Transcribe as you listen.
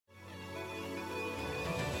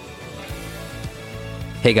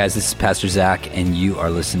Hey guys, this is Pastor Zach, and you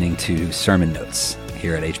are listening to Sermon Notes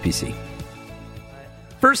here at HPC.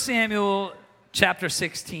 1 Samuel chapter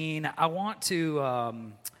 16. I want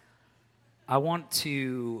to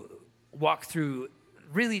walk through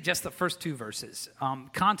really just the first two verses.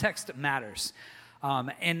 Context matters.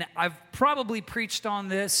 And I've probably preached on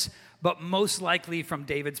this, but most likely from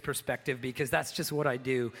David's perspective, because that's just what I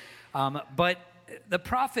do. But the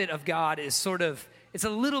prophet of God is it's a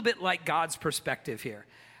little bit like God's perspective here.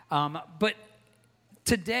 But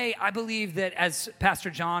today, I believe that as Pastor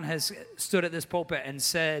John has stood at this pulpit and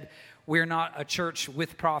said, we're not a church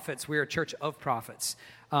with prophets, we're a church of prophets.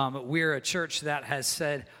 We're a church that has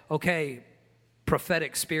said, okay,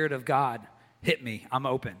 prophetic spirit of God, hit me, I'm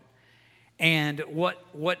open. And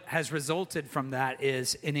what has resulted from that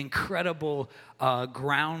is an incredible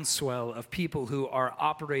groundswell of people who are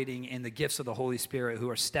operating in the gifts of the Holy Spirit, who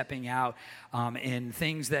are stepping out in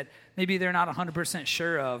things that maybe they're not 100%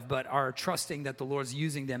 sure of, but are trusting that the Lord's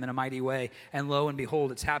using them in a mighty way. And lo and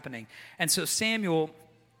behold, it's happening. And so Samuel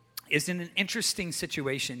is in an interesting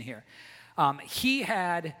situation here. He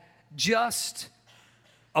had just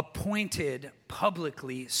appointed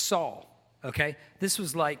publicly Saul, okay? This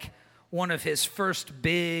was like one of his first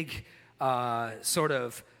big sort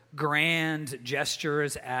of grand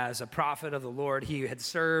gestures as a prophet of the Lord. He had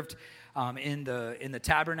served in the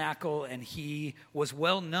tabernacle, and he was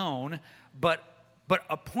well known, but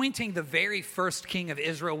appointing the very first king of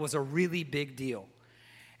Israel was a really big deal.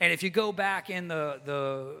 And if you go back in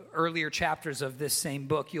the earlier chapters of this same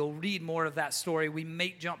book, you'll read more of that story. We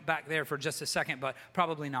may jump back there for just a second, but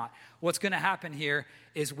probably not. What's going to happen here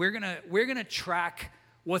is we're gonna track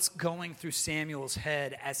what's going through Samuel's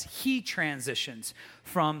head as he transitions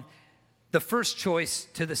from the first choice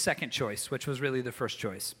to the second choice, which was really the first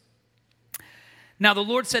choice. Now the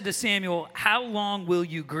Lord said to Samuel, "How long will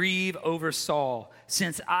you grieve over Saul,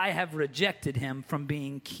 since I have rejected him from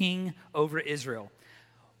being king over Israel?"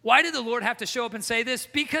 Why did the Lord have to show up and say this?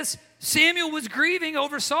 Because Samuel was grieving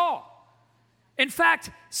over Saul. In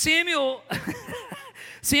fact, Samuel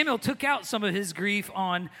took out some of his grief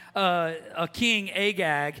on a king,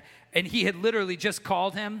 Agag, and he had literally just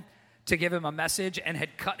called him to give him a message and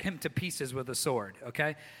had cut him to pieces with a sword,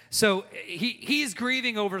 okay? So he's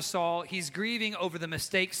grieving over Saul. He's grieving over the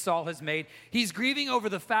mistakes Saul has made. He's grieving over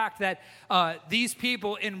the fact that these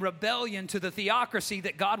people in rebellion to the theocracy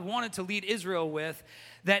that God wanted to lead Israel with,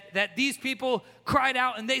 that these people cried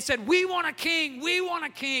out and they said, we want a king, we want a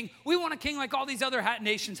king, we want a king like all these other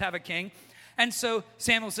nations have a king. And so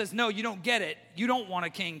Samuel says, no, you don't get it. You don't want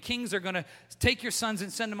a king. Kings are going to take your sons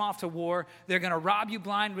and send them off to war. They're going to rob you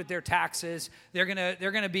blind with their taxes. They're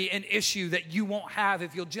going to be an issue that you won't have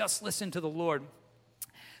if you'll just listen to the Lord.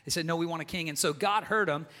 They said, no, we want a king. And so God heard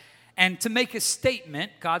them. And to make a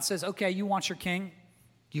statement, God says, okay, you want your king?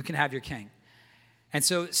 You can have your king. And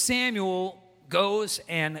so Samuel goes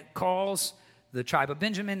and calls the tribe of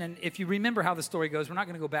Benjamin. And if you remember how the story goes, we're not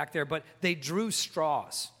going to go back there, but they drew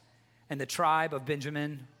straws. And the tribe of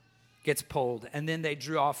Benjamin gets pulled. And then they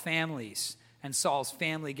drew off families. And Saul's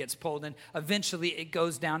family gets pulled. And eventually it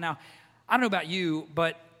goes down. Now, I don't know about you,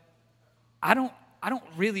 but I don't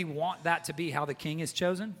really want that to be how the king is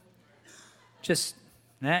chosen. Just,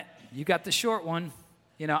 you got the short one.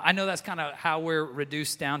 You know, I know that's kind of how we're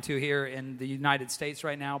reduced down to here in the United States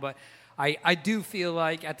right now. But I do feel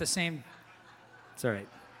like at the same... It's all right.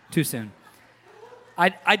 Too soon.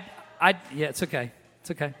 Yeah, it's okay.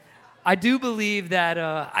 It's okay. I do believe that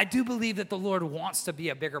the Lord wants to be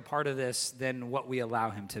a bigger part of this than what we allow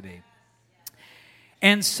him to be.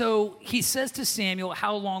 And so he says to Samuel,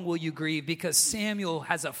 how long will you grieve? Because Samuel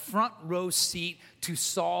has a front row seat to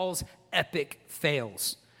Saul's epic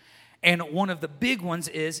fails. And one of the big ones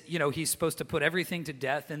is, he's supposed to put everything to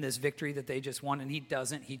death in this victory that they just won, and he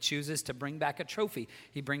doesn't. He chooses to bring back a trophy.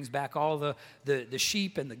 He brings back all the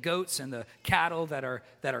sheep and the goats and the cattle that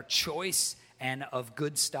are choice and of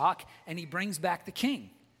good stock, and he brings back the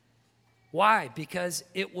king. Why? Because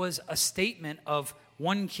it was a statement of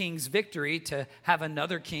one king's victory to have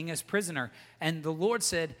another king as prisoner. And the Lord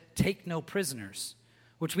said, take no prisoners,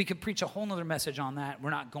 which we could preach a whole nother message on that.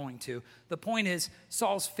 We're not going to. The point is,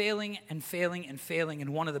 Saul's failing and failing and failing,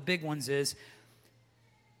 and one of the big ones is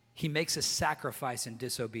he makes a sacrifice in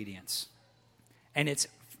disobedience. And it's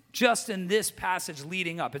just in this passage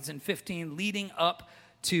leading up. It's in 15, leading up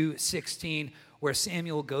to 16, where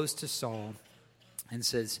Samuel goes to Saul and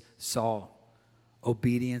says, Saul,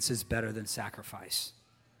 obedience is better than sacrifice.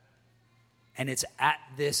 And it's at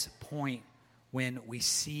this point when we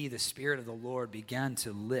see the Spirit of the Lord begin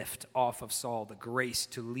to lift off of Saul, the grace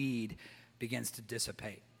to lead begins to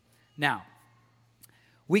dissipate. Now,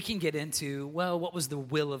 we can get into, well, what was the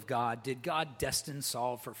will of God? Did God destine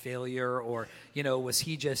Saul for failure? Or, was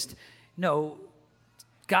he just, no,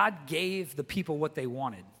 God gave the people what they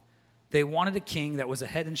wanted. They wanted a king that was a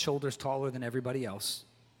head and shoulders taller than everybody else.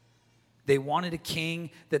 They wanted a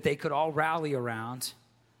king that they could all rally around.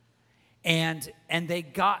 And they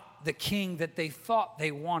got the king that they thought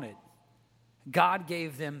they wanted. God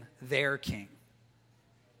gave them their king.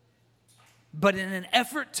 But in an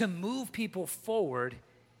effort to move people forward,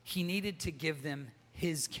 he needed to give them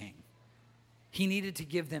his king. He needed to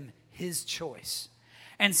give them his choice.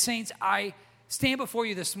 And saints, I stand before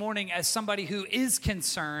you this morning as somebody who is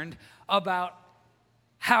concerned about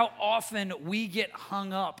how often we get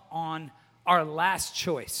hung up on our last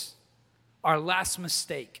choice, our last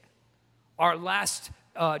mistake, our last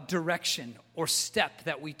direction or step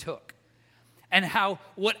that we took. And how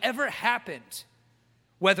whatever happened,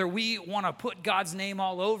 whether we want to put God's name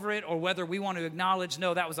all over it or whether we want to acknowledge,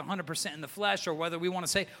 no, that was 100% in the flesh, or whether we want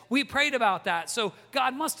to say, we prayed about that, so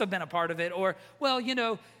God must have been a part of it, or, well,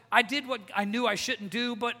 I did what I knew I shouldn't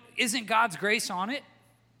do, but isn't God's grace on it?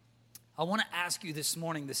 I want to ask you this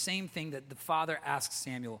morning the same thing that the Father asked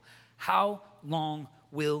Samuel. How long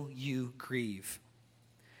will you grieve?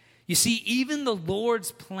 You see, even the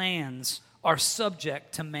Lord's plans are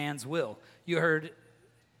subject to man's will. You heard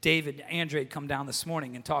David Andrade come down this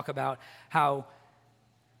morning and talk about how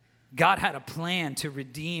God had a plan to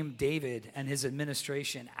redeem David and his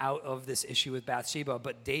administration out of this issue with Bathsheba,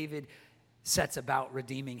 but David sets about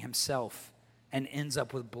redeeming himself and ends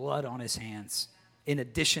up with blood on his hands in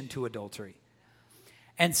addition to adultery.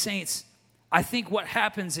 And saints, I think what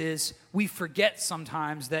happens is we forget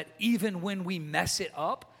sometimes that even when we mess it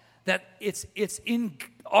up, that it's in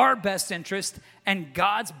our best interest and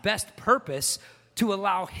God's best purpose to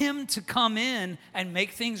allow him to come in and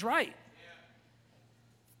make things right.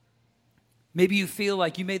 Maybe you feel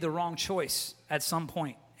like you made the wrong choice at some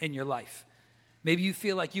point in your life. Maybe you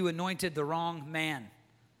feel like you anointed the wrong man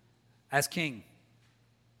as king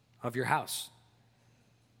of your house.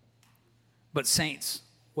 But saints,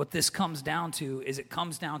 what this comes down to is it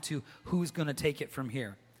comes down to who's going to take it from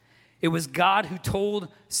here. It was God who told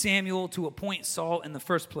Samuel to appoint Saul in the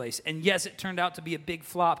first place. And yes, it turned out to be a big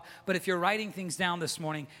flop. But if you're writing things down this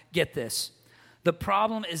morning, get this. The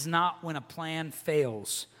problem is not when a plan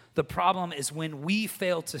fails. The problem is when we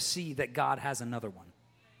fail to see that God has another one.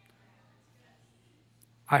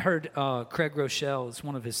 I heard Craig Rochelle, it's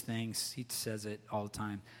one of his things. He says it all the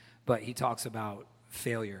time. But he talks about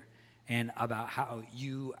failure and about how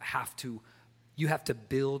you have to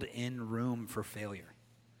build in room for failure.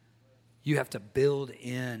 You have to build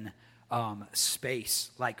in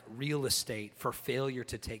space, like real estate, for failure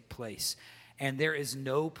to take place. And there is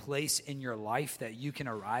no place in your life that you can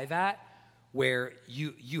arrive at where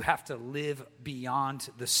you have to live beyond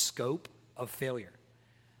the scope of failure.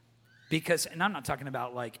 Because, and I'm not talking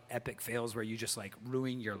about like epic fails where you just like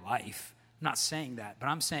ruin your life. I'm not saying that. But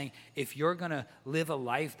I'm saying if you're going to live a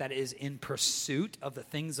life that is in pursuit of the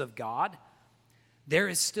things of God, there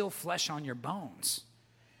is still flesh on your bones.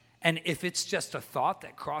 And if it's just a thought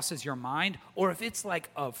that crosses your mind, or if it's like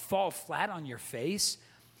a fall flat on your face,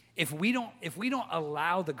 if we don't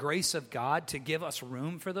allow the grace of God to give us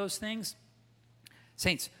room for those things,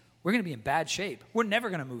 saints, we're going to be in bad shape. We're never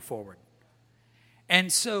going to move forward.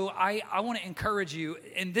 And so I want to encourage you,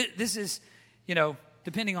 and this is,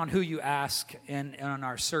 depending on who you ask and on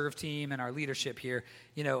our serve team and our leadership here,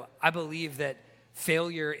 I believe that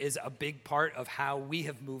failure is a big part of how we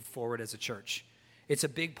have moved forward as a church. It's a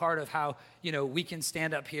big part of how, we can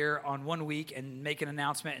stand up here on 1 week and make an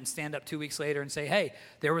announcement and stand up 2 weeks later and say, hey,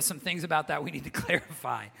 there were some things about that we need to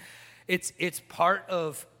clarify. It's part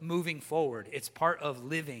of moving forward. It's part of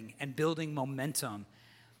living and building momentum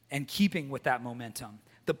and keeping with that momentum.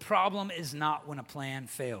 The problem is not when a plan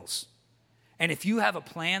fails. And if you have a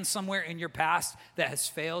plan somewhere in your past that has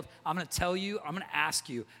failed, I'm going to ask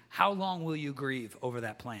you, how long will you grieve over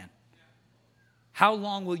that plan? How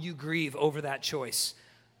long will you grieve over that choice?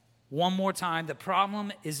 One more time, the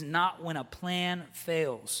problem is not when a plan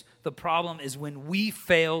fails. The problem is when we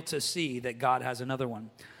fail to see that God has another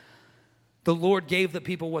one. The Lord gave the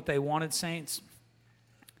people what they wanted, saints,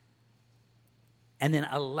 and then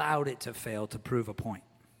allowed it to fail to prove a point.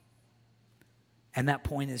 And that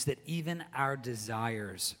point is that even our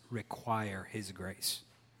desires require his grace.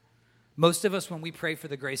 Most of us, when we pray for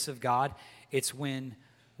the grace of God, it's when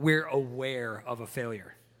we're aware of a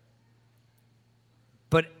failure.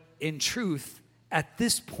 But in truth, at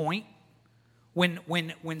this point,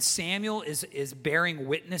 when Samuel is bearing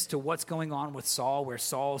witness to what's going on with Saul, where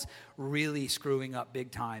Saul's really screwing up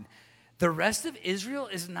big time, the rest of Israel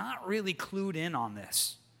is not really clued in on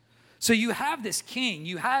this. So you have this king,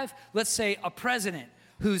 you have, let's say, a president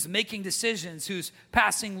who's making decisions, who's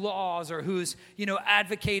passing laws, or who's,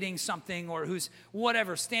 advocating something, or who's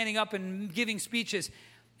whatever, standing up and giving speeches.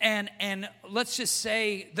 And let's just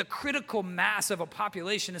say the critical mass of a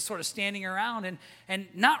population is sort of standing around and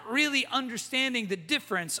not really understanding the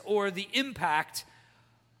difference or the impact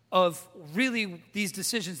of really these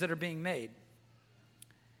decisions that are being made.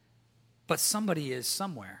 But somebody is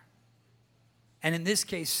somewhere. And in this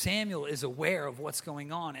case, Samuel is aware of what's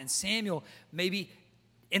going on. And Samuel, maybe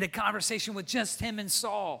in a conversation with just him and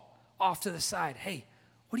Saul off to the side, hey,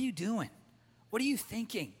 what are you doing? What are you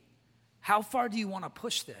thinking? How far do you want to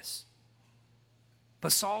push this?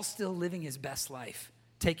 But Saul's still living his best life,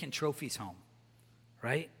 taking trophies home,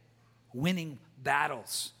 right? Winning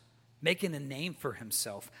battles, making a name for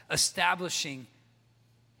himself, establishing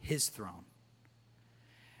his throne.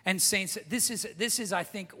 And saints, this is, I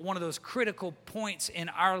think, one of those critical points in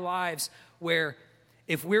our lives where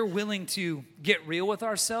if we're willing to get real with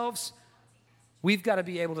ourselves, we've got to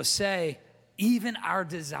be able to say, even our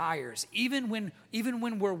desires, even when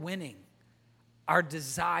we're winning, our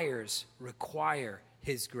desires require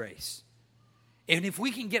his grace. And if we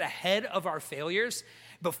can get ahead of our failures,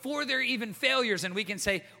 before they're even failures, and we can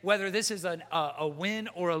say whether this is a win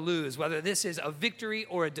or a lose, whether this is a victory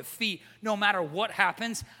or a defeat, no matter what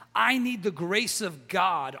happens, I need the grace of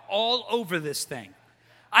God all over this thing.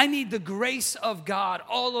 I need the grace of God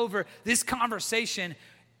all over this conversation,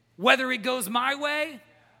 whether it goes my way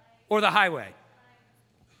or the highway.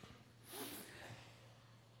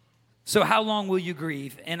 So how long will you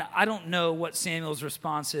grieve? And I don't know what Samuel's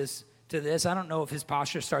response is to this. I don't know if his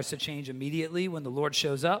posture starts to change immediately when the Lord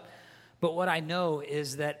shows up. But what I know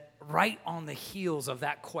is that right on the heels of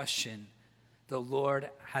that question, the Lord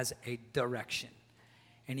has a direction.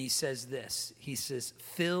 And he says this. He says,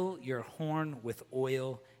 fill your horn with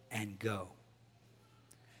oil and go.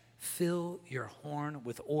 Fill your horn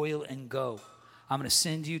with oil and go. I'm going to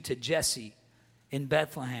send you to Jesse in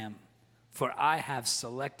Bethlehem, for I have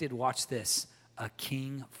selected, watch this, a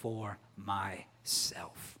king for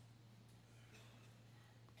myself.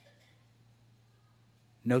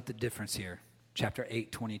 Note the difference here. Chapter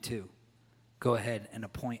 8:22. Go ahead and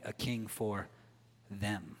appoint a king for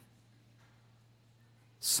them.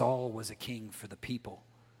 Saul was a king for the people.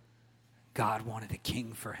 God wanted a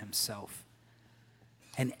king for himself.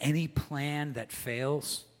 And any plan that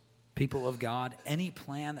fails, people of God, any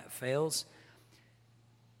plan that fails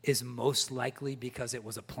is most likely because it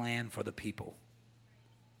was a plan for the people.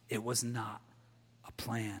 It was not a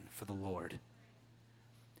plan for the Lord.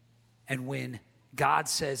 And when God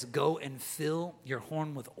says, go and fill your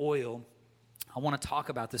horn with oil, I want to talk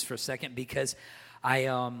about this for a second because I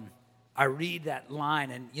read that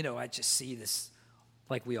line and, I just see this,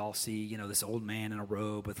 like we all see, this old man in a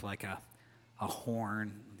robe with like a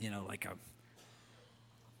horn, like a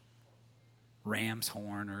ram's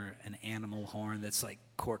horn or an animal horn that's like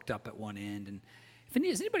corked up at one end. And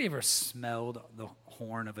has anybody ever smelled the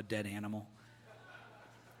horn of a dead animal?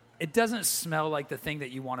 It doesn't smell like the thing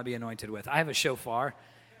that you want to be anointed with. I have a shofar,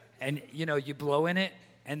 and you blow in it,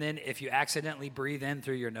 and then if you accidentally breathe in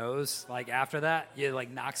through your nose, like after that, it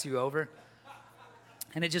like knocks you over.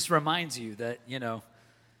 And it just reminds you that,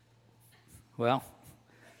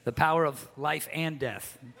 the power of life and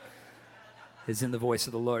death is in the voice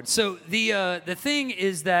of the Lord. So the thing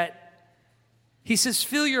is that he says,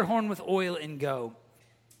 fill your horn with oil and go.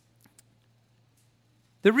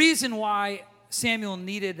 The reason why Samuel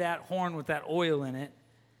needed that horn with that oil in it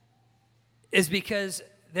is because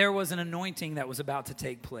there was an anointing that was about to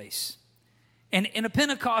take place. And in a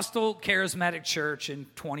Pentecostal charismatic church in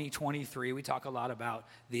 2023, we talk a lot about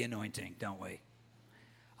the anointing, don't we?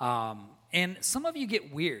 And some of you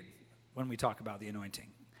get weird when we talk about the anointing.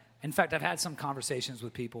 In fact, I've had some conversations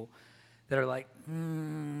with people that are like,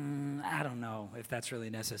 I don't know if that's really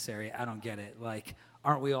necessary. I don't get it. Like,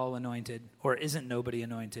 aren't we all anointed? Or isn't nobody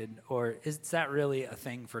anointed? Or is that really a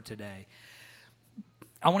thing for today?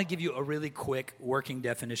 I want to give you a really quick working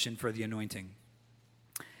definition for the anointing.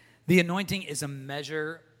 The anointing is a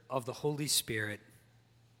measure of the Holy Spirit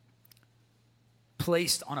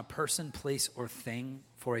placed on a person, place, or thing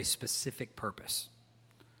for a specific purpose.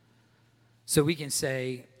 So we can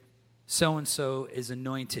say, so-and-so is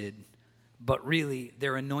anointed, but really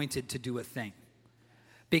they're anointed to do a thing.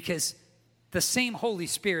 Because the same Holy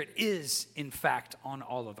Spirit is, in fact, on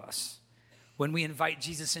all of us. When we invite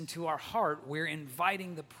Jesus into our heart, we're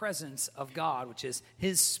inviting the presence of God, which is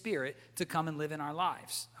his Spirit, to come and live in our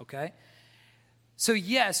lives, okay? So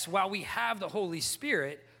yes, while we have the Holy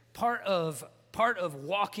Spirit, part of part of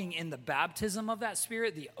walking in the baptism of that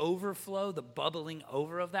Spirit, the overflow, the bubbling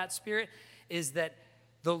over of that Spirit, is that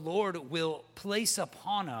the Lord will place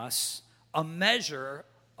upon us a measure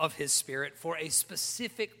of his Spirit for a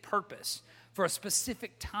specific purpose, for a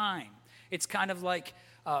specific time. It's kind of like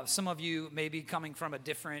some of you maybe coming from a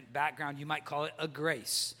different background, you might call it a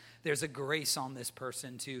grace. There's a grace on this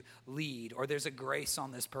person to lead, or there's a grace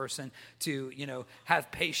on this person to,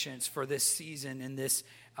 have patience for this season in this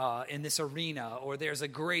arena, or there's a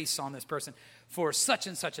grace on this person for such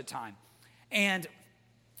and such a time. And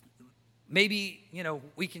maybe,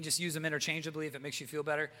 we can just use them interchangeably if it makes you feel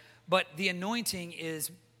better. But the anointing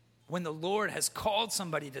is when the Lord has called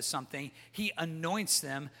somebody to something, he anoints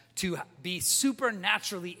them to be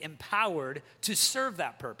supernaturally empowered to serve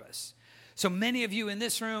that purpose. So many of you in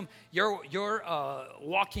this room, you're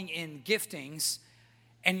walking in giftings,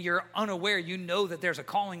 and you're unaware. You know that there's a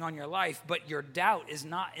calling on your life, but your doubt is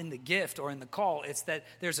not in the gift or in the call. It's that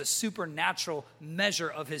there's a supernatural measure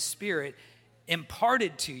of his Spirit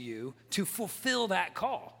imparted to you to fulfill that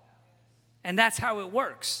call. And that's how it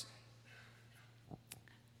works.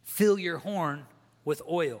 Fill your horn with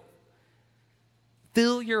oil.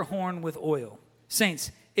 Fill your horn with oil.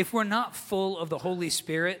 Saints, if we're not full of the Holy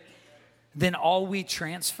Spirit, then all we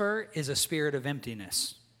transfer is a spirit of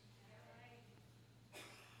emptiness.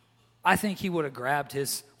 I think he would have grabbed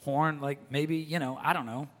his horn, like maybe, I don't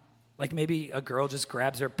know. Like maybe a girl just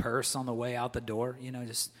grabs her purse on the way out the door,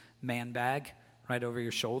 just man bag right over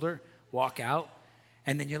your shoulder, walk out.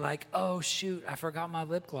 And then you're like, oh, shoot, I forgot my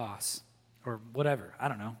lip gloss or whatever. I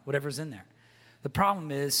don't know, whatever's in there. The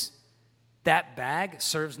problem is that bag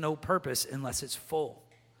serves no purpose unless it's full.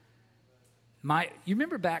 You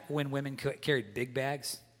remember back when women carried big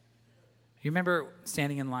bags? You remember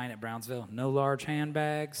standing in line at Brownsville? No large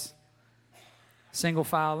handbags. Single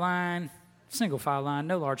file line,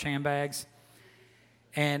 no large handbags.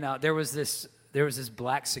 And there was this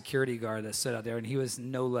black security guard that stood out there, and he was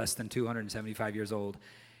no less than 275 years old.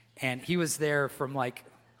 And he was there from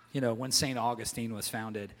when St. Augustine was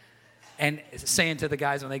founded. And saying to the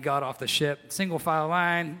guys when they got off the ship, single file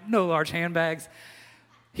line, no large handbags.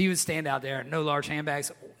 He would stand out there, no large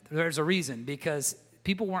handbags. There's a reason, because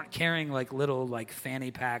people weren't carrying little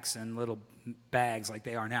fanny packs and little bags like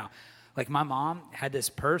they are now. Like my mom had this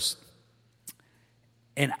purse,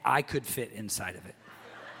 and I could fit inside of it.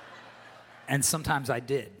 And sometimes I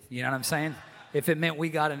did. You know what I'm saying? If it meant we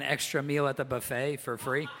got an extra meal at the buffet for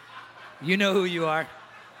free, you know who you are.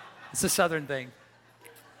 It's a Southern thing.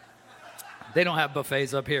 They don't have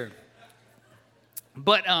buffets up here.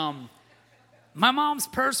 But my mom's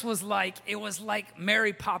purse was like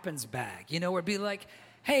Mary Poppins' bag. Where it'd be like,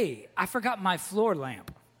 hey, I forgot my floor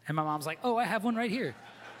lamp. And my mom's like, oh, I have one right here.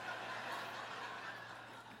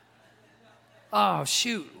 Oh,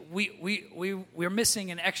 shoot, we're missing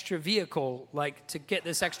an extra vehicle, to get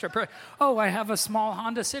this extra Oh, I have a small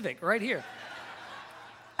Honda Civic right here.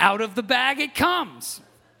 Out of the bag it comes.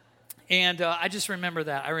 And I just remember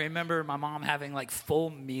that. I remember my mom having, full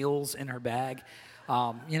meals in her bag.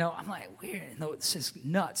 I'm like, weird. No, this is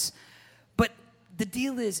nuts. But the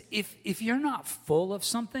deal is, if you're not full of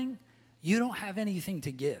something, you don't have anything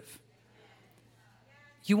to give.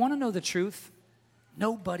 You want to know the truth?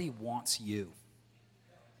 Nobody wants you.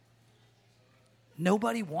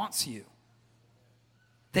 Nobody wants you.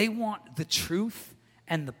 They want the truth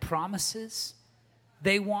and the promises.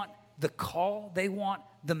 They want the call. They want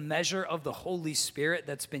the measure of the Holy Spirit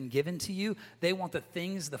that's been given to you. They want the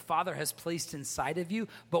things the Father has placed inside of you.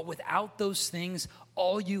 But without those things,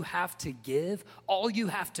 all you have to give, all you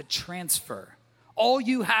have to transfer, all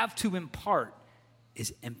you have to impart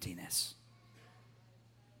is emptiness.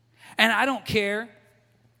 And I don't care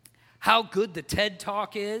how good the TED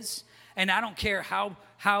Talk is, and I don't care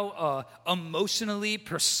how emotionally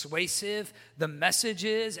persuasive the message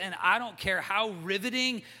is, and I don't care how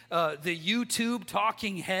riveting the YouTube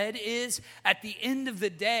talking head is. At the end of the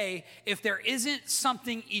day, if there isn't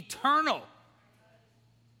something eternal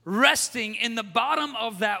resting in the bottom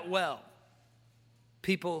of that well,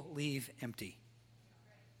 people leave empty.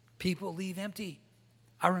 People leave empty.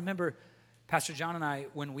 I remember Pastor John and I,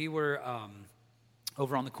 when we were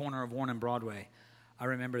over on the corner of Warren and Broadway, I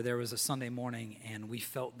remember there was a Sunday morning, and we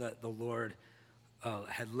felt that the Lord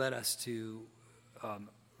had led us to,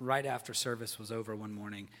 right after service was over one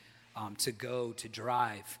morning, to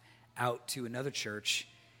drive out to another church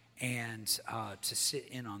and to sit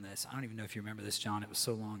in on this. I don't even know if you remember this, John. It was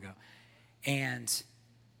so long ago. And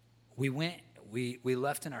we went, we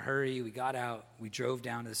left in a hurry. We got out. We drove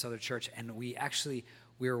down to this other church, and we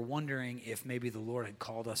were wondering if maybe the Lord had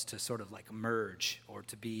called us to sort of merge or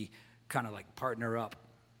to be kind of partner up.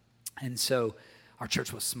 And so our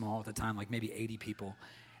church was small at the time, like maybe 80 people.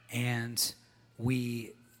 And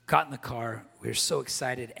we got in the car. We were so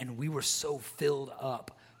excited, and we were so filled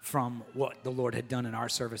up from what the Lord had done in our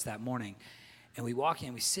service that morning. And we walk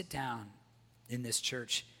in, we sit down in this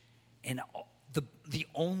church, and the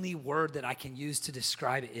only word that I can use to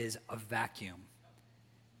describe it is a vacuum.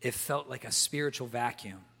 It felt like a spiritual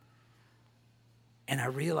vacuum. And I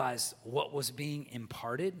realized what was being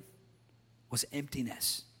imparted was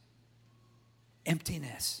emptiness.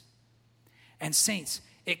 Emptiness. And saints,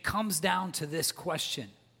 it comes down to this question.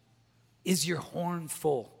 Is your horn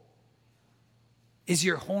full? Is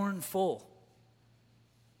your horn full?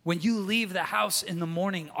 When you leave the house in the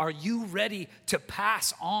morning, are you ready to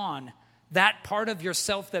pass on that part of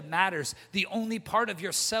yourself that matters, the only part of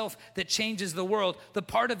yourself that changes the world, the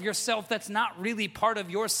part of yourself that's not really part of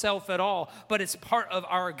yourself at all, but it's part of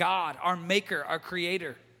our God, our maker, our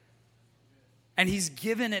creator. And he's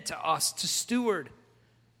given it to us to steward,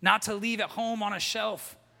 not to leave at home on a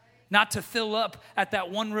shelf, not to fill up at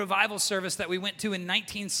that one revival service that we went to in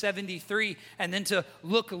 1973, and then to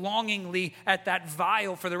look longingly at that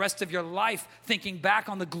vial for the rest of your life, thinking back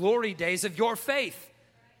on the glory days of your faith.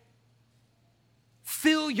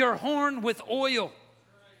 Fill your horn with oil,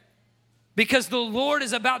 because the Lord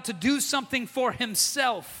is about to do something for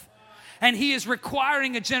himself. And he is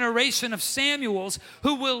requiring a generation of Samuels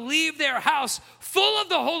who will leave their house full of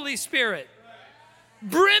the Holy Spirit,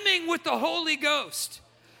 brimming with the Holy Ghost,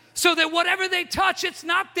 so that whatever they touch, it's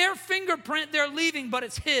not their fingerprint they're leaving, but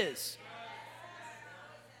it's his.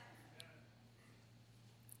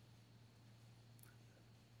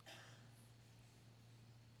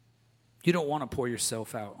 You don't want to pour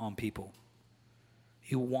yourself out on people.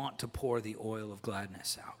 You want to pour the oil of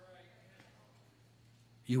gladness out.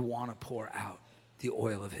 You want to pour out the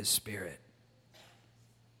oil of his Spirit.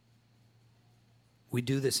 We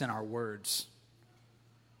do this in our words,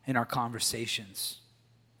 in our conversations.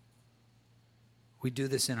 We do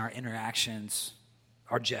this in our interactions,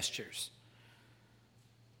 our gestures.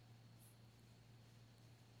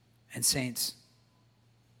 And saints,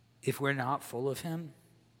 if we're not full of him,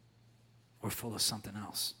 we're full of something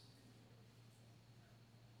else.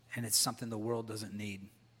 And it's something the world doesn't need.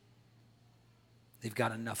 They've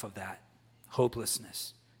got enough of that.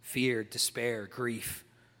 Hopelessness, fear, despair, grief,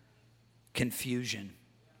 confusion,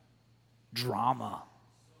 drama.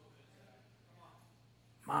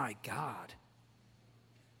 My God.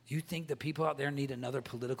 Do you think the people out there need another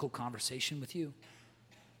political conversation with you?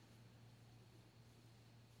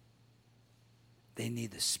 They need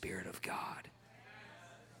the Spirit of God.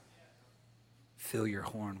 Fill your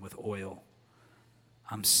horn with oil.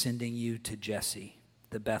 I'm sending you to Jesse,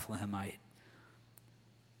 the Bethlehemite,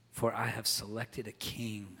 for I have selected a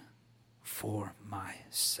king for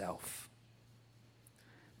myself.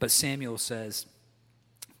 But Samuel says,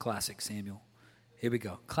 classic Samuel, here we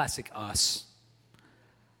go, classic us.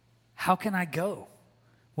 How can I go?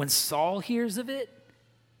 When Saul hears of it,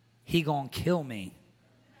 he gonna kill me.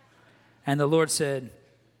 And the Lord said,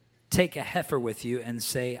 take a heifer with you and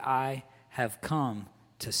say, I have come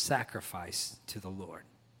to sacrifice to the Lord.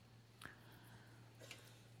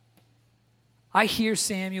 I hear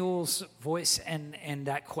Samuel's voice and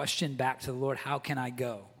that question back to the Lord, how can I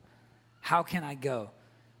go? How can I go?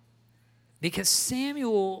 Because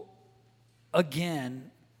Samuel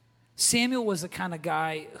was the kind of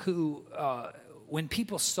guy who, when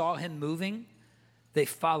people saw him moving, they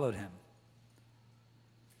followed him.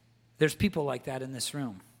 There's people like that in this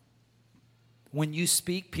room. When you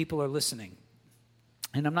speak, people are listening.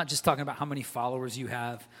 And I'm not just talking about how many followers you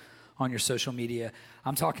have on your social media.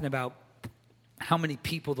 I'm talking about how many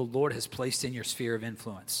people the Lord has placed in your sphere of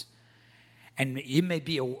influence. And it may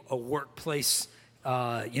be a workplace,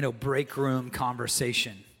 break room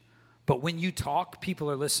conversation. But when you talk, people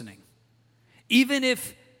are listening. Even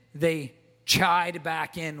if they chide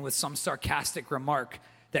back in with some sarcastic remark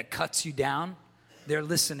that cuts you down, they're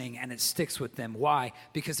listening and it sticks with them. Why?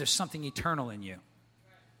 Because there's something eternal in you.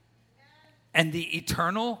 And the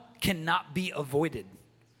eternal cannot be avoided.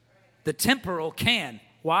 The temporal can.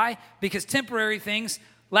 Why? Because temporary things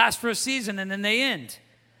last for a season and then they end.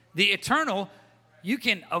 The eternal, you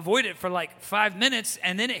can avoid it for like 5 minutes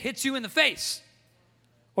and then it hits you in the face.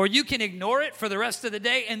 Or you can ignore it for the rest of the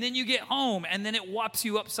day and then you get home and then it whops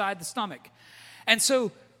you upside the stomach. And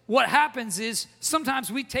so what happens is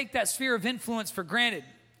sometimes we take that sphere of influence for granted.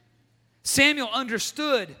 Samuel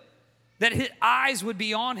understood that his eyes would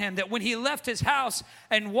be on him, that when he left his house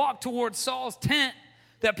and walked towards Saul's tent,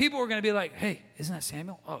 that people were going to be like, hey, isn't that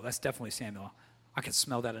Samuel? Oh, that's definitely Samuel. I can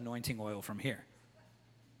smell that anointing oil from here.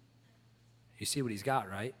 You see what he's got,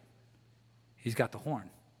 right? He's got the horn.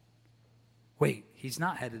 Wait, he's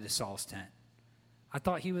not headed to Saul's tent. I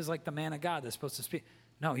thought he was like the man of God that's supposed to speak.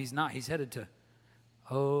 No, he's not. He's headed to,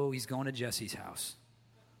 he's going to Jesse's house.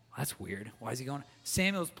 That's weird. Why is he going?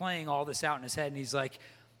 Samuel's playing all this out in his head, and he's like,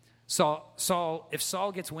 Saul, if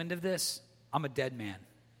Saul gets wind of this, I'm a dead man.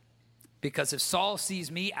 Because if Saul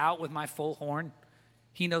sees me out with my full horn,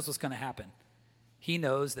 he knows what's going to happen. He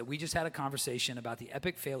knows that we just had a conversation about the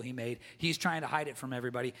epic fail he made. He's trying to hide it from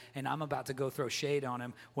everybody, and I'm about to go throw shade on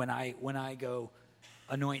him when I go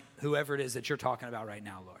anoint whoever it is that you're talking about right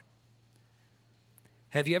now, Lord.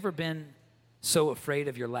 Have you ever been so afraid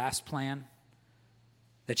of your last plan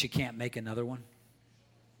that you can't make another one?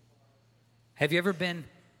 Have you ever been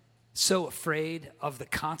so afraid of the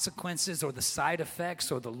consequences or the side effects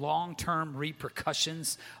or the long-term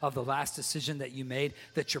repercussions of the last decision that you made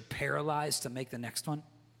that you're paralyzed to make the next one?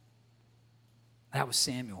 That was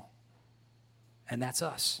Samuel. And that's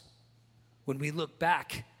us. When we look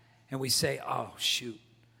back and we say, oh, shoot,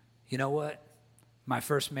 you know what? My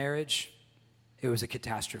first marriage, it was a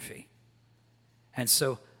catastrophe. And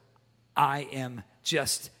so I am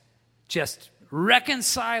just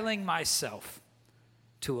reconciling myself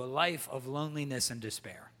to a life of loneliness and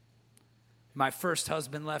despair. My first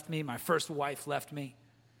husband left me. My first wife left me.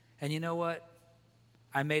 And you know what?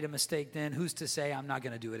 I made a mistake then. Who's to say I'm not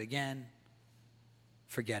going to do it again?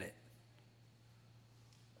 Forget it.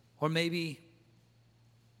 Or maybe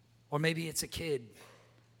it's a kid,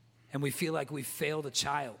 and we feel like we failed a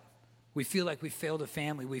child. We feel like we failed a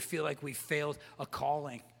family. We feel like we failed a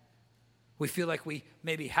calling. We feel like we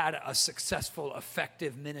maybe had a successful,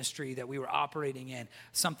 effective ministry that we were operating in,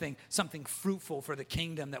 something fruitful for the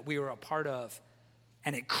kingdom that we were a part of,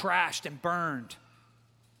 and it crashed and burned.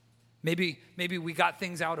 Maybe we got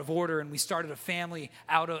things out of order and we started a family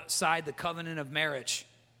outside the covenant of marriage,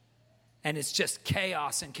 and it's just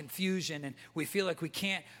chaos and confusion, and we feel like we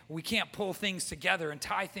can't pull things together and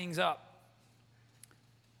tie things up.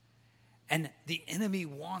 And the enemy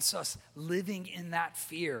wants us living in that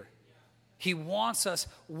fear. He wants us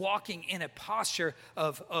walking in a posture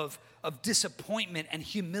of disappointment and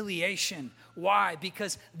humiliation. Why?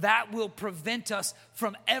 Because that will prevent us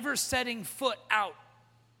from ever setting foot out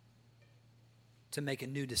to make a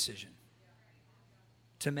new decision,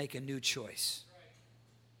 to make a new choice,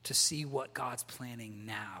 to see what God's planning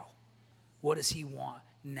now. What does he want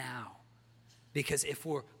now? Because if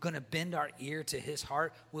we're going to bend our ear to his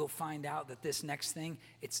heart, we'll find out that this next thing,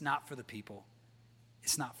 it's not for the people.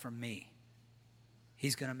 It's not for me.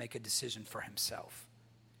 He's going to make a decision for himself.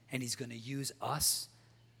 And he's going to use us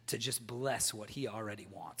to just bless what he already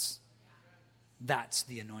wants. That's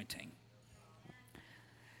the anointing.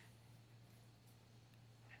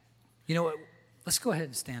 You know what? Let's go ahead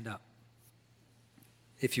and stand up.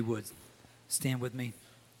 If you would, stand with me.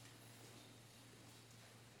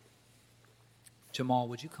 Jamal,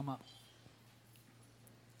 would you come up?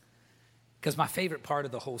 Because my favorite part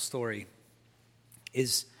of the whole story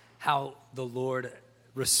is how the Lord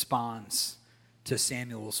responds to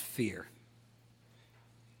Samuel's fear.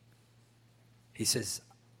 He says,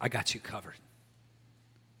 I got you covered.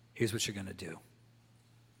 Here's what you're going to do.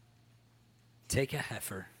 Take a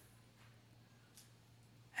heifer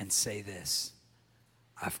and say this: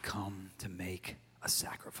 I've come to make a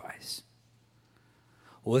sacrifice.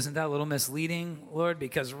 Well, isn't that a little misleading, Lord?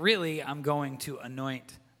 Because really, I'm going to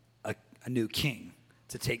anoint a new king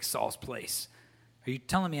to take Saul's place. Are you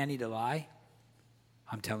telling me I need to lie?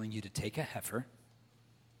 I'm telling you to take a heifer,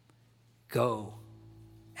 go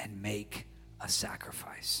and make a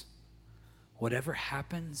sacrifice. Whatever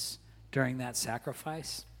happens during that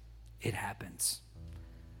sacrifice, it happens.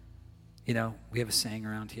 You know, we have a saying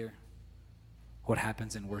around here: what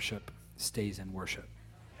happens in worship stays in worship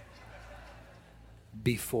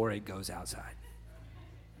before it goes outside.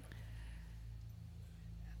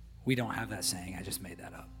 We don't have that saying. I just made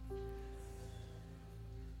that up.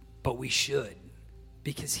 But we should,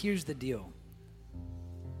 because here's the deal.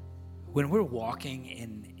 When we're walking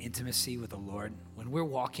in intimacy with the Lord, when we're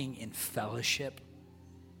walking in fellowship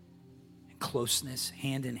and closeness,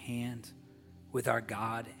 hand in hand with our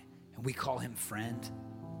God, and we call him friend,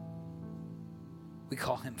 we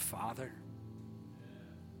call him Father,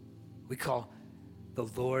 we call the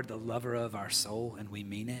Lord the lover of our soul, and we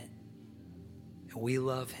mean it, and we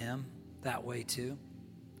love him that way too.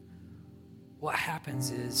 What happens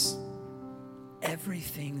is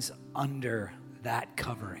everything's under that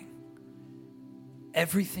covering.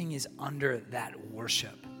 Everything is under that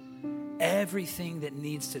worship. Everything that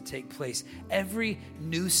needs to take place, every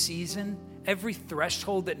new season, every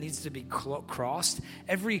threshold that needs to be crossed,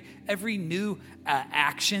 every new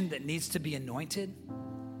action that needs to be anointed,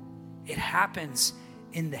 it happens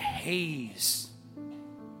in the haze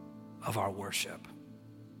of our worship.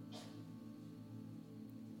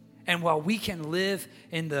 And while we can live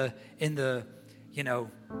in the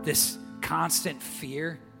this constant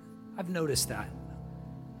fear, I've noticed that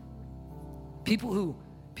people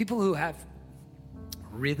who have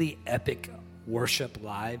really epic worship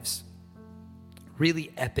lives,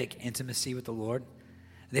 really epic intimacy with the Lord,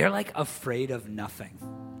 they're like afraid of nothing.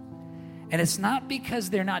 And it's not because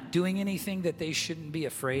they're not doing anything that they shouldn't be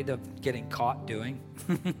afraid of getting caught doing.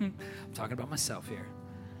 I'm talking about myself here.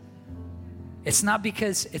 It's not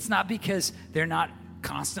because they're not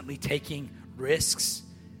constantly taking risks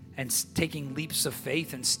and taking leaps of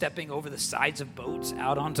faith and stepping over the sides of boats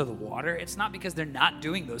out onto the water. It's not because they're not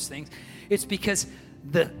doing those things. It's because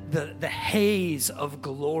the haze of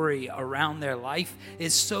glory around their life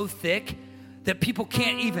is so thick that people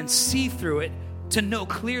can't even see through it to know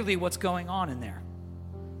clearly what's going on in there.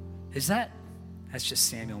 That's just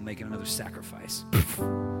Samuel making another sacrifice.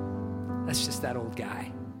 That's just that old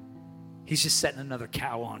guy. He's just setting another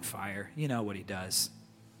cow on fire. You know what he does.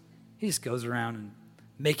 He just goes around and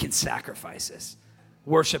making sacrifices,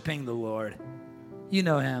 worshiping the Lord. You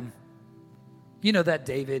know him. You know that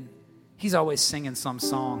David, he's always singing some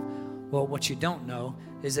song. Well, what you don't know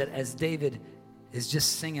is that as David is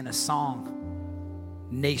just singing a song,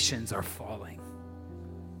 nations are falling.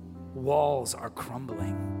 Walls are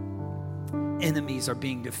crumbling. Enemies are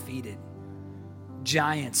being defeated.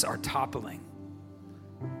 Giants are toppling.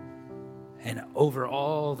 And over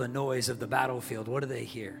all the noise of the battlefield, what do they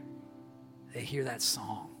hear? They hear that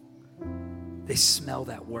song. They smell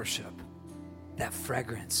that worship, that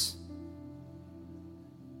fragrance,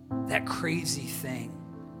 that crazy thing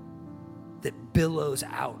that billows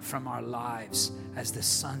out from our lives as the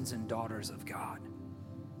sons and daughters of God.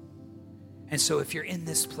 And so if you're in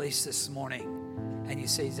this place this morning and you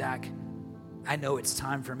say, Zach, I know it's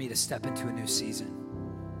time for me to step into a new season,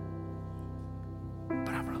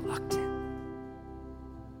 but I'm reluctant.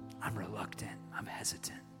 I'm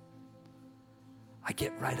hesitant. I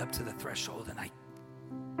get right up to the threshold and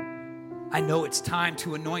I know it's time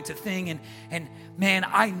to anoint a thing, and man,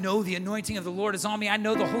 I know the anointing of the Lord is on me. I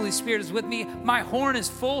know the Holy Spirit is with me. My horn is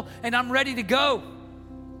full and I'm ready to go.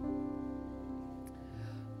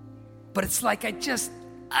 But it's like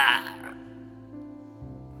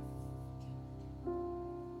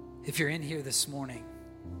If you're in here this morning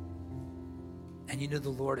and you know the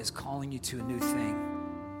Lord is calling you to a new thing,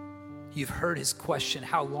 you've heard his question,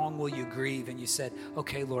 how long will you grieve? And you said,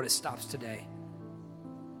 okay, Lord, it stops today.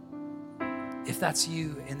 If that's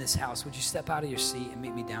you in this house, would you step out of your seat and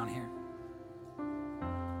meet me down here?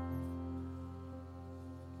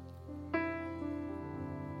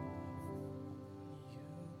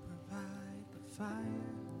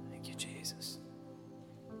 Thank you, Jesus.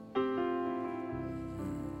 And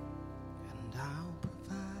I'll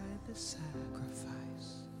provide the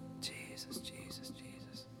sacrifice. Jesus, Jesus,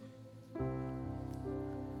 Jesus.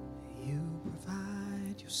 You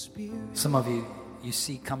provide your spirit. Some of you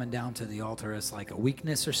see coming down to the altar as like a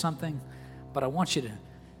weakness or something, but I want you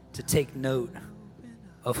to take note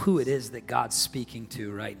of who it is that God's speaking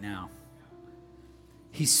to right now.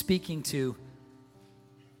 He's speaking to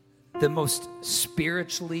the most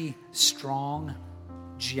spiritually strong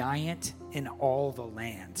giant in all the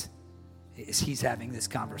land. He's having this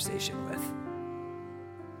conversation with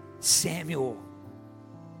Samuel,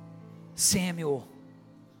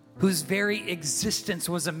 whose very existence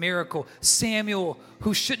was a miracle. Samuel,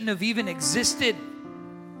 who shouldn't have even existed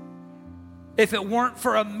if it weren't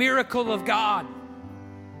for a miracle of God.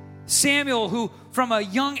 Samuel, who from a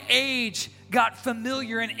young age got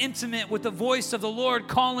familiar and intimate with the voice of the Lord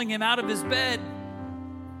calling him out of his bed.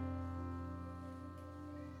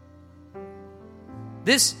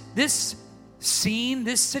 This scene,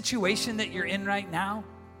 this situation that you're in right now,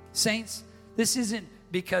 saints, this isn't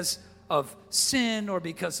because of sin or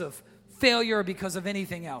because of failure or because of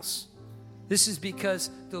anything else. This is because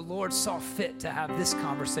the Lord saw fit to have this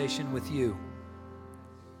conversation with you.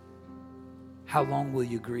 How long will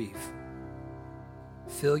you grieve?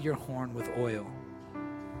 Fill your horn with oil,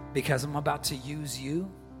 because I'm about to use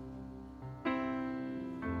you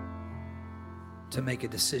to make a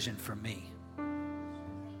decision for me.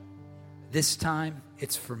 This time,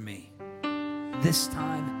 it's for me. This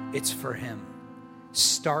time, it's for him.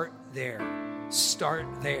 Start there. Start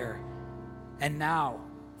there. And now,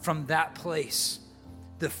 from that place,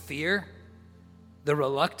 the fear, the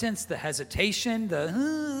reluctance, the hesitation,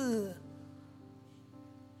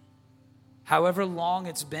 however long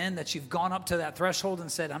it's been that you've gone up to that threshold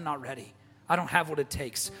and said, I'm not ready. I don't have what it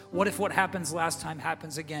takes. What if what happens last time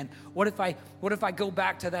happens again? What if I go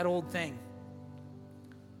back to that old thing?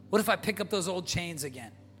 What if I pick up those old chains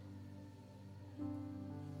again?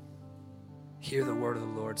 Hear the word of the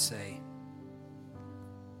Lord say,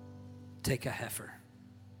 take a heifer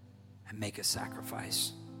and make a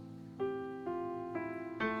sacrifice.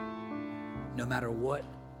 No matter what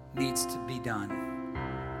needs to be done,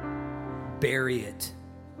 bury it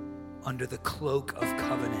under the cloak of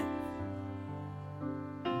covenant.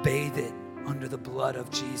 Bathe it under the blood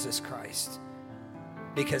of Jesus Christ,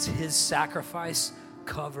 because his sacrifice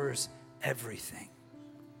covers everything.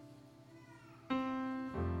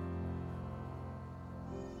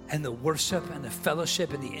 And the worship and the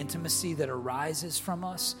fellowship and the intimacy that arises from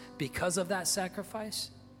us because of that sacrifice,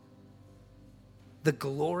 the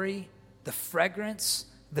glory, the fragrance,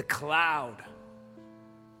 the cloud,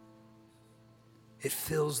 it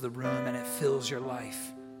fills the room and it fills your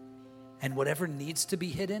life. And whatever needs to be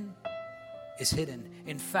hidden is hidden.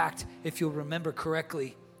 In fact, if you'll remember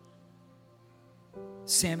correctly,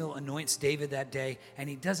 Samuel anoints David that day, and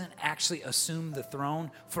he doesn't actually assume the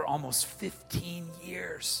throne for almost 15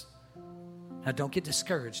 years. Now, don't get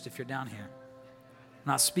discouraged if you're down here. I'm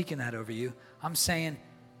not speaking that over you. I'm saying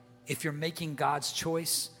if you're making God's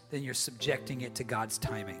choice, then you're subjecting it to God's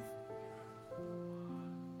timing.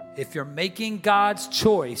 If you're making God's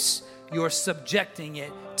choice, you're subjecting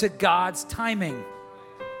it to God's timing.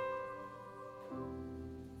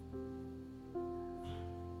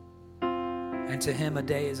 And to him, a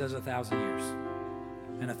day is as 1,000 years.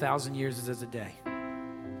 And 1,000 years is as a day.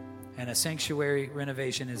 And a sanctuary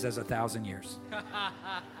renovation is as 1,000 years.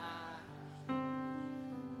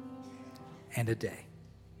 And a day.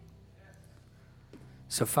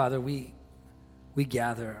 So, Father, we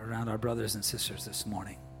gather around our brothers and sisters this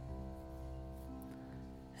morning.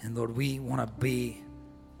 And Lord, we want to be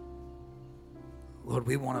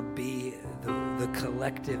the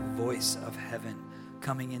collective voice of heaven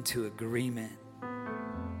coming into agreement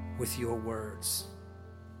with your words.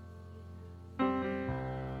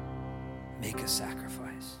 Make a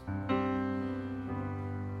sacrifice.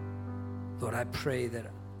 Lord, I pray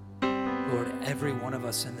that, Lord, every one of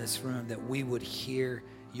us in this room, that we would hear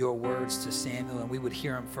your words to Samuel and we would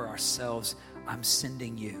hear them for ourselves. I'm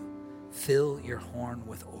sending you. Fill your horn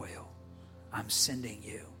with oil. I'm sending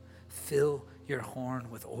you. Fill your horn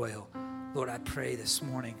with oil. Lord, I pray this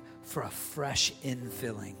morning for a fresh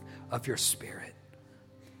infilling of your Spirit,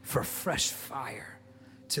 for fresh fire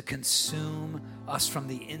to consume us from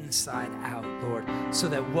the inside out, Lord, so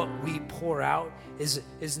that what we pour out is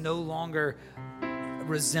no longer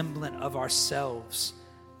resemblant of ourselves.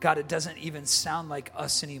 God, it doesn't even sound like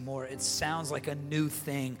us anymore. It sounds like a new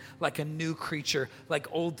thing, like a new creature, like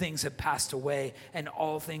old things have passed away and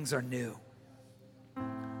all things are new.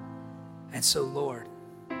 And so, Lord,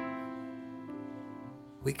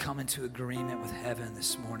 we come into agreement with heaven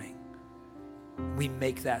this morning. We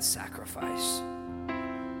make that sacrifice.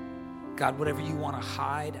 God, whatever you want to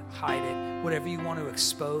hide, hide it. Whatever you want to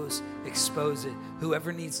expose, expose it.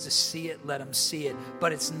 Whoever needs to see it, let them see it.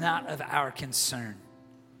 But it's not of our concern.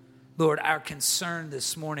 Lord, our concern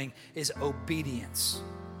this morning is obedience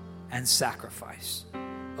and sacrifice.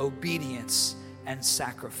 Obedience and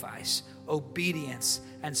sacrifice. Obedience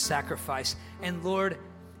and sacrifice. And Lord,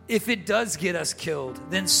 if it does get us killed,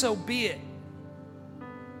 then so be it.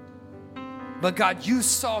 But God, you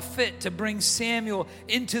saw fit to bring Samuel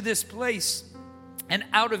into this place and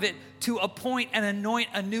out of it to appoint and anoint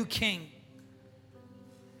a new king.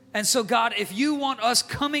 And so God, if you want us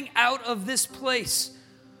coming out of this place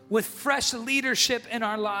with fresh leadership in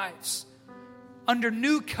our lives, under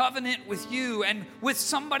new covenant with you and with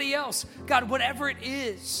somebody else, God, whatever it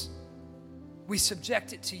is, we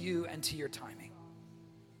subject it to you and to your timing.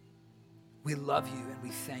 We love you and we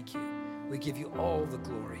thank you. We give you all the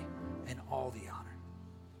glory and all the honor.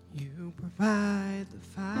 You provide the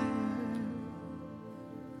fire,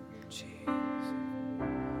 Jesus.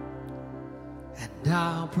 and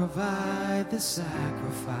I'll provide the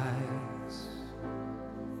sacrifice.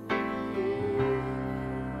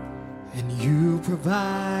 And you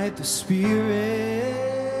provide the Spirit,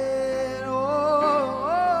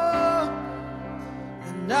 oh,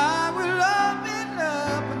 and I will open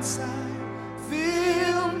up inside.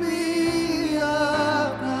 Fill me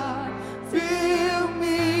up, God. Fill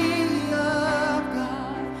me up,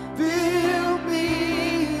 God. Fill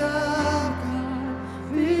me up, God.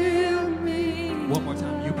 Fill me. One more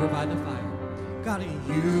time. You provide the fire. God,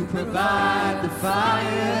 you provide the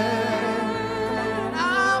fire.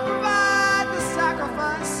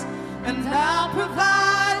 And I'll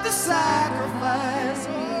provide the sacrifice.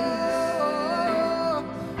 Oh,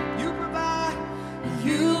 you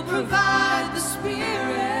provide the Spirit.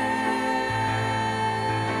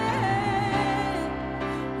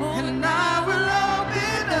 Oh,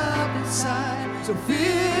 So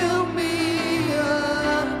fill me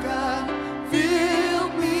up, God. Fill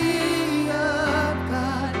me up,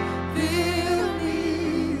 God. Fill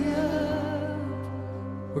me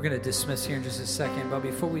up. We're going to dismiss here in just a second, but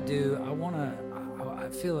before we do, I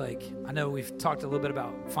feel like, I know we've talked a little bit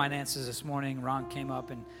about finances this morning. Ron came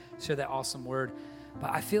up and shared that awesome word, but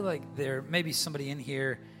I feel like there may be somebody in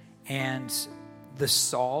here and the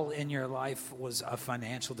Saul in your life was a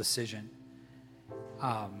financial decision.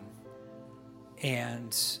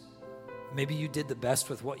 And maybe you did the best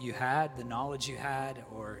with what you had, the knowledge you had,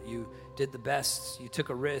 or you did the best, you took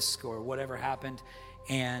a risk or whatever happened,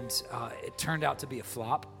 and it turned out to be a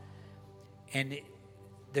flop. And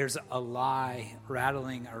there's a lie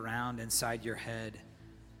rattling around inside your head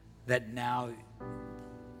that now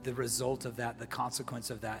the result of that, the consequence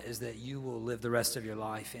of that is that you will live the rest of your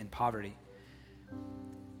life in poverty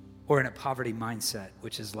or in a poverty mindset,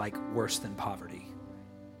 which is like worse than poverty.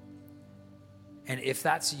 And if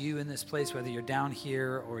that's you in this place, whether you're down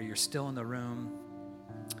here or you're still in the room,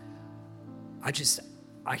 I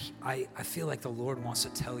feel like the Lord wants to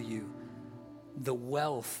tell you the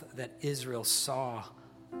wealth that Israel saw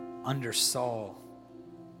under Saul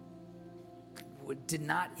did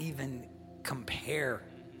not even compare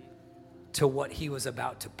to what he was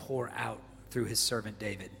about to pour out through his servant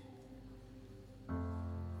David.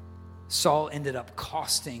 Saul ended up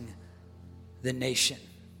costing the nation.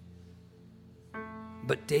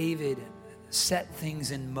 But David set things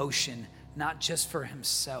in motion, not just for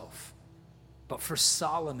himself, but for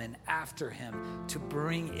Solomon after him, to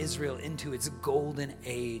bring Israel into its golden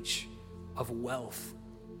age of wealth,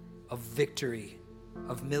 of victory,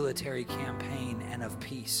 of military campaign, and of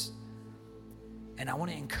peace. And I want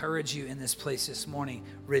to encourage you in this place this morning,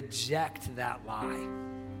 reject that lie.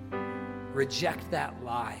 Reject that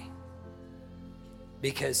lie.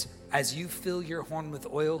 Because as you fill your horn with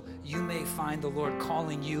oil, you may find the Lord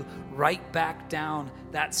calling you right back down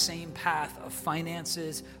that same path of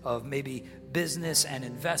finances, of maybe business and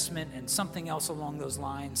investment and something else along those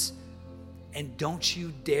lines. And don't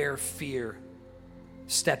you dare fear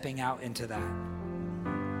stepping out into that.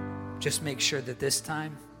 Just make sure that this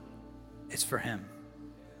time it's for Him.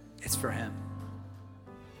 It's for Him.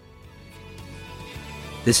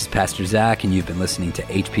 This is Pastor Zach, and you've been listening to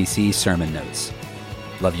HPC Sermon Notes.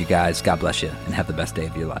 Love you guys. God bless you, and have the best day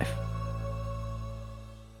of your life.